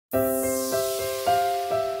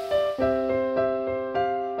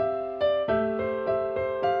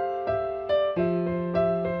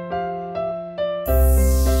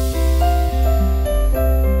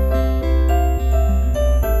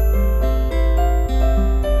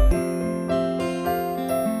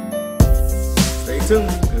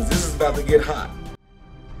tuned, because this is about to get hot.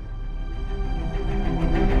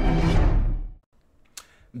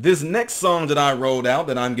 This next song that I rolled out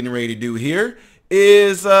that I'm getting ready to do here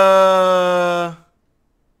is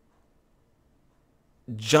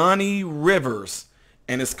Johnny Rivers,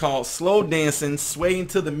 and it's called Slow Dancing, Swaying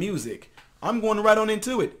to the Music. I'm going right on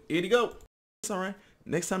into it. Here you go. It's all right.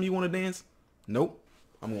 Next time you want to dance, nope.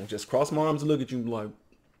 I'm going to just cross my arms and look at you like,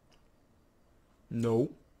 no.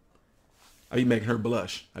 I be making her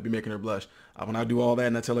blush. When I do all that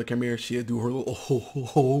and I tell her, come here, she'll do her little,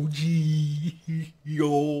 oh, gee,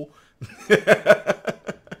 yo.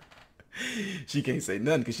 She can't say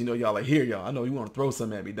nothing because she know y'all are here, y'all. I know you want to throw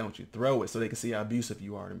something at me, don't you? Throw it so they can see how abusive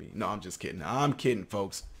you are to me. No, I'm just kidding. I'm kidding,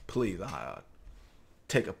 folks. Please,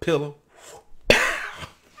 take a pillow.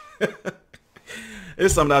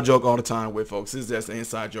 It's something I joke all the time with, folks. This is just an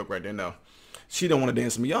inside joke right there. No, she don't want to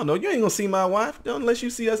dance with me. Y'all know you ain't gonna see my wife unless you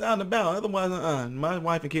see us out and about. Otherwise, my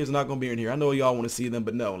wife and kids are not gonna be in here. I know y'all want to see them,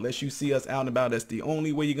 but no, unless you see us out and about, that's the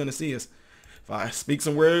only way you're gonna see us. If I speak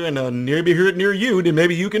somewhere and near you, then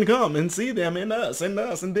maybe you can come and see them and us and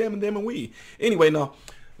them and we. Anyway, no,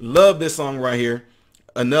 love this song right here.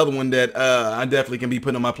 Another one that I definitely can be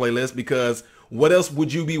putting on my playlist, because what else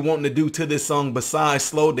would you be wanting to do to this song besides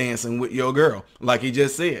slow dancing with your girl? Like he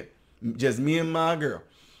just said, just me and my girl.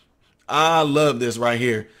 I love this right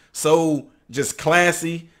here. So just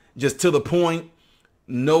classy, just to the point,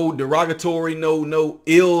 no derogatory, no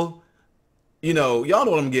ill, y'all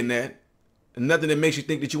know what I'm getting at. Nothing that makes you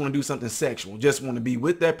think that you want to do something sexual. Just want to be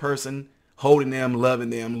with that person, holding them,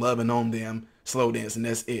 loving on them, slow dancing.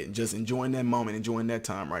 That's it. Just enjoying that moment, enjoying that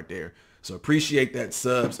time right there. So appreciate that,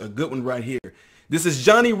 subs. A good one right here. This is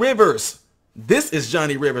Johnny Rivers.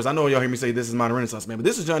 I know y'all hear me say this is Modern Renaissance Man, but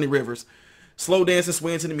this is Johnny Rivers. Slow dancing,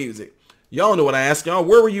 swaying to the music. Y'all know what I asked y'all.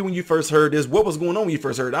 Where were you when you first heard this? What was going on when you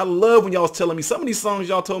first heard it? I love when y'all was telling me some of these songs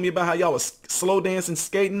y'all told me about how y'all was slow dancing,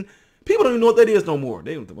 skating. People don't even know what that is no more.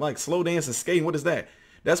 They like slow dancing, skating. What is that?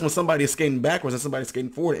 That's when somebody is skating backwards and somebody skating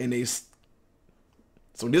forward, and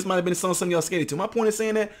so this might have been a song some of y'all skated to. My point is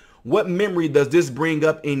saying that, what memory does this bring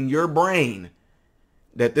up in your brain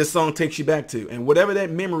that this song takes you back to? And whatever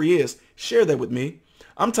that memory is, share that with me.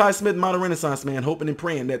 I'm Ty Smith, Modern Renaissance Man, hoping and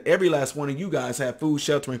praying that every last one of you guys have food,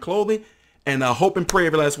 shelter, and clothing. And I hope and pray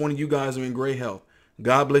every last one of you guys are in great health.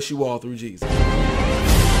 God bless you all through Jesus.